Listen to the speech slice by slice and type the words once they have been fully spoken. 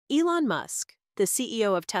Elon Musk, the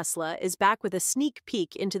CEO of Tesla, is back with a sneak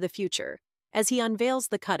peek into the future as he unveils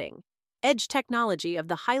the cutting-edge technology of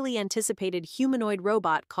the highly anticipated humanoid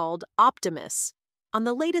robot called Optimus on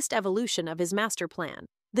the latest evolution of his master plan.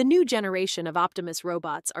 The new generation of Optimus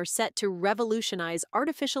robots are set to revolutionize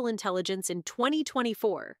artificial intelligence in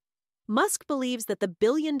 2024. Musk believes that the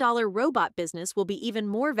billion-dollar robot business will be even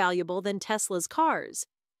more valuable than Tesla's cars,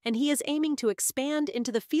 and he is aiming to expand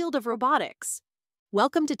into the field of robotics.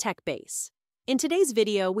 Welcome to TechBase. In today's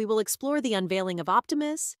video, we will explore the unveiling of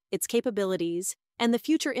Optimus, its capabilities, and the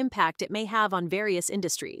future impact it may have on various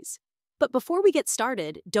industries. But before we get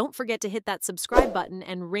started, don't forget to hit that subscribe button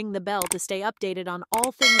and ring the bell to stay updated on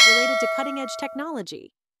all things related to cutting-edge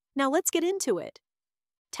technology. Now let's get into it.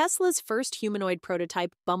 Tesla's first humanoid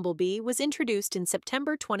prototype, Bumblebee, was introduced in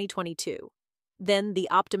September 2022. Then the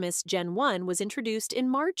Optimus Gen 1 was introduced in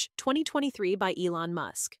March 2023 by Elon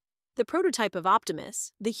Musk. The prototype of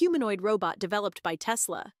Optimus, the humanoid robot developed by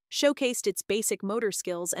Tesla, showcased its basic motor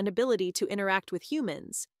skills and ability to interact with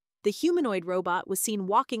humans. The humanoid robot was seen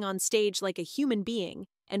walking on stage like a human being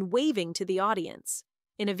and waving to the audience.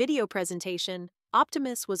 In a video presentation,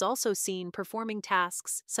 Optimus was also seen performing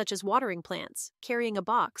tasks such as watering plants, carrying a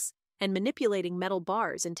box, and manipulating metal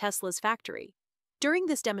bars in Tesla's factory. During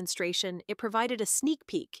this demonstration, it provided a sneak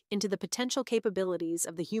peek into the potential capabilities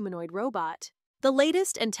of the humanoid robot. The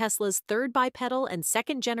latest and Tesla's third bipedal and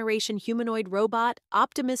second-generation humanoid robot,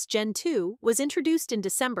 Optimus Gen 2, was introduced in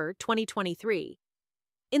December 2023.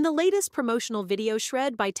 In the latest promotional video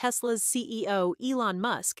shred by Tesla's CEO Elon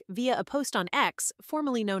Musk via a post on X,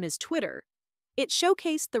 formerly known as Twitter, it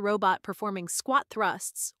showcased the robot performing squat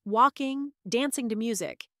thrusts, walking, dancing to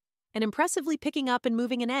music, and impressively picking up and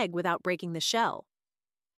moving an egg without breaking the shell.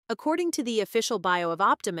 According to the official bio of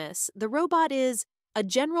Optimus, the robot is a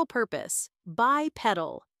general-purpose,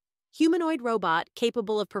 bipedal, humanoid robot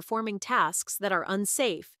capable of performing tasks that are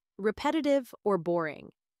unsafe, repetitive, or boring.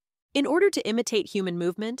 In order to imitate human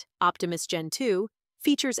movement, Optimus Gen 2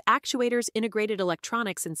 features actuators, integrated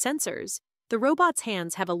electronics, and sensors. The robot's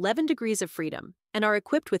hands have 11 degrees of freedom and are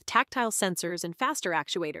equipped with tactile sensors and faster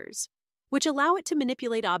actuators, which allow it to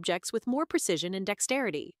manipulate objects with more precision and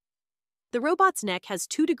dexterity. The robot's neck has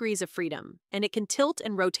 2 degrees of freedom, and it can tilt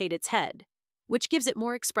and rotate its head, which gives it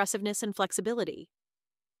more expressiveness and flexibility.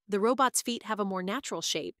 The robot's feet have a more natural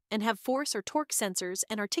shape and have force or torque sensors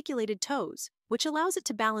and articulated toes, which allows it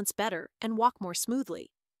to balance better and walk more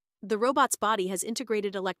smoothly. The robot's body has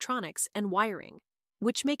integrated electronics and wiring,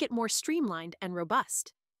 which make it more streamlined and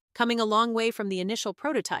robust. Coming a long way from the initial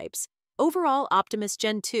prototypes, overall Optimus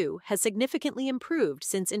Gen 2 has significantly improved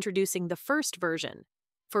since introducing the first version.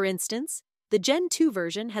 For instance, the Gen 2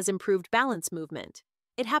 version has improved balance movement.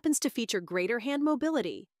 It happens to feature greater hand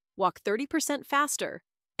mobility, walk 30% faster,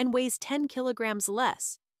 and weighs 10 kilograms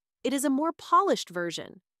less. It is a more polished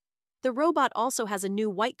version. The robot also has a new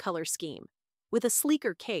white color scheme, with a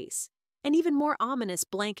sleeker case, and even more ominous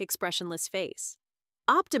blank expressionless face.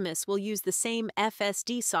 Optimus will use the same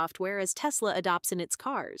FSD software as Tesla adopts in its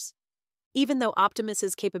cars. Even though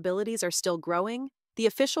Optimus's capabilities are still growing, the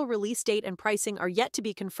official release date and pricing are yet to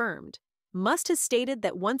be confirmed. Musk has stated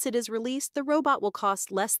that once it is released, the robot will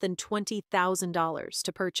cost less than $20,000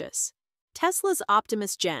 to purchase. Tesla's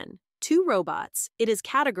Optimus Gen 2 robots, it is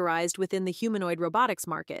categorized within the humanoid robotics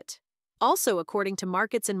market. Also, according to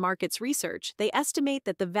Markets and Markets research, they estimate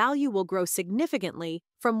that the value will grow significantly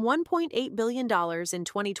from $1.8 billion in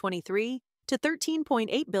 2023 to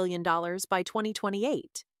 $13.8 billion by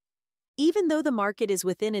 2028. Even though the market is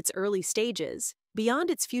within its early stages, beyond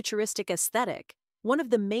its futuristic aesthetic, one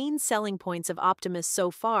of the main selling points of Optimus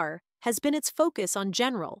so far has been its focus on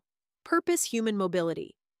general-purpose human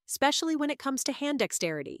mobility, especially when it comes to hand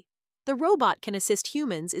dexterity. The robot can assist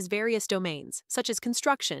humans in various domains, such as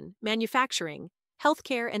construction, manufacturing,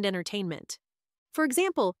 healthcare, and entertainment. For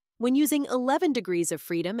example, when using 11 degrees of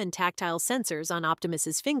freedom and tactile sensors on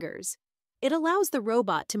Optimus's fingers, it allows the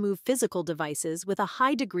robot to move physical devices with a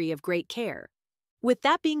high degree of great care. With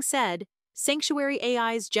that being said, Sanctuary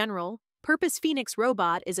AI's General-Purpose Phoenix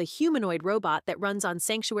robot is a humanoid robot that runs on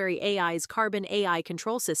Sanctuary AI's Carbon AI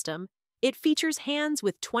control system. It features hands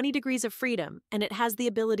with 20 degrees of freedom, and it has the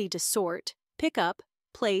ability to sort, pick up,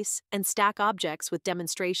 place, and stack objects, with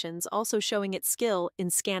demonstrations also showing its skill in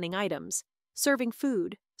scanning items, serving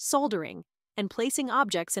food, soldering, and placing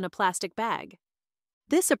objects in a plastic bag.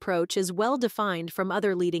 This approach is well defined from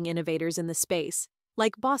other leading innovators in the space,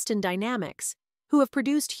 like Boston Dynamics, who have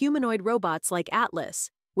produced humanoid robots like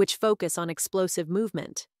Atlas, which focus on explosive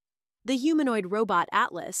movement. The humanoid robot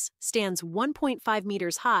Atlas stands 1.5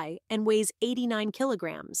 meters high and weighs 89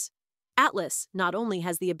 kilograms. Atlas not only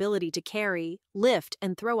has the ability to carry, lift,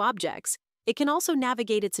 and throw objects, it can also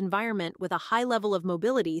navigate its environment with a high level of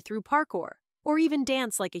mobility through parkour, or even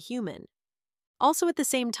dance like a human. Also at the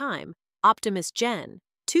same time, Optimus Gen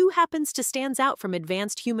 2 happens to stand out from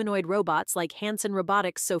advanced humanoid robots like Hanson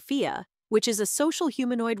Robotics' Sophia, which is a social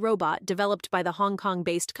humanoid robot developed by the Hong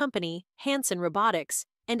Kong-based company Hanson Robotics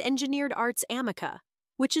and Engineered Arts Amica,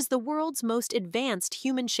 which is the world's most advanced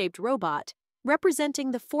human-shaped robot,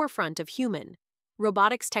 representing the forefront of human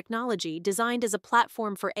robotics technology designed as a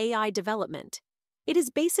platform for AI development. It is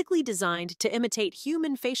basically designed to imitate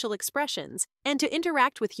human facial expressions and to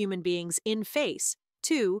interact with human beings in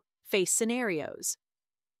face-to-face scenarios.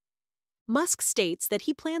 Musk states that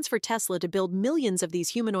he plans for Tesla to build millions of these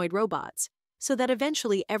humanoid robots, so that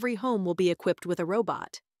eventually every home will be equipped with a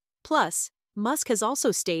robot. Plus, Musk has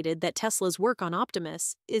also stated that Tesla's work on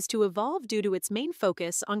Optimus is to evolve due to its main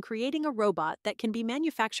focus on creating a robot that can be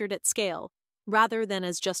manufactured at scale, rather than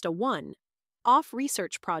as just a one-off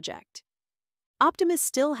research project. Optimus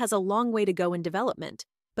still has a long way to go in development,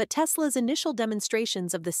 but Tesla's initial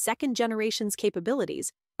demonstrations of the second generation's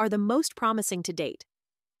capabilities are the most promising to date.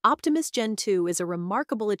 Optimus Gen 2 is a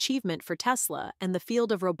remarkable achievement for Tesla and the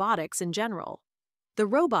field of robotics in general. The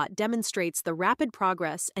robot demonstrates the rapid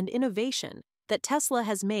progress and innovation that Tesla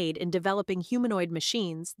has made in developing humanoid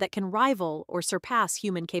machines that can rival or surpass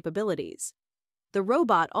human capabilities. The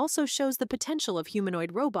robot also shows the potential of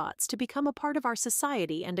humanoid robots to become a part of our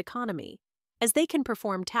society and economy, as they can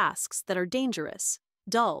perform tasks that are dangerous,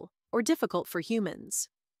 dull, or difficult for humans.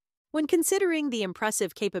 When considering the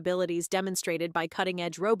impressive capabilities demonstrated by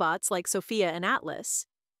cutting-edge robots like Sophia and Atlas,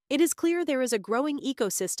 it is clear there is a growing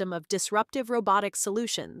ecosystem of disruptive robotic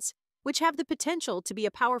solutions, which have the potential to be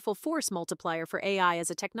a powerful force multiplier for AI as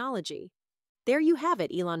a technology. There you have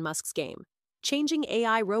it, Elon Musk's game, changing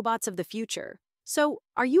AI robots of the future. So,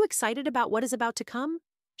 are you excited about what is about to come?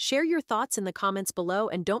 Share your thoughts in the comments below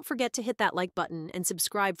and don't forget to hit that like button and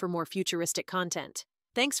subscribe for more futuristic content.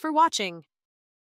 Thanks for watching!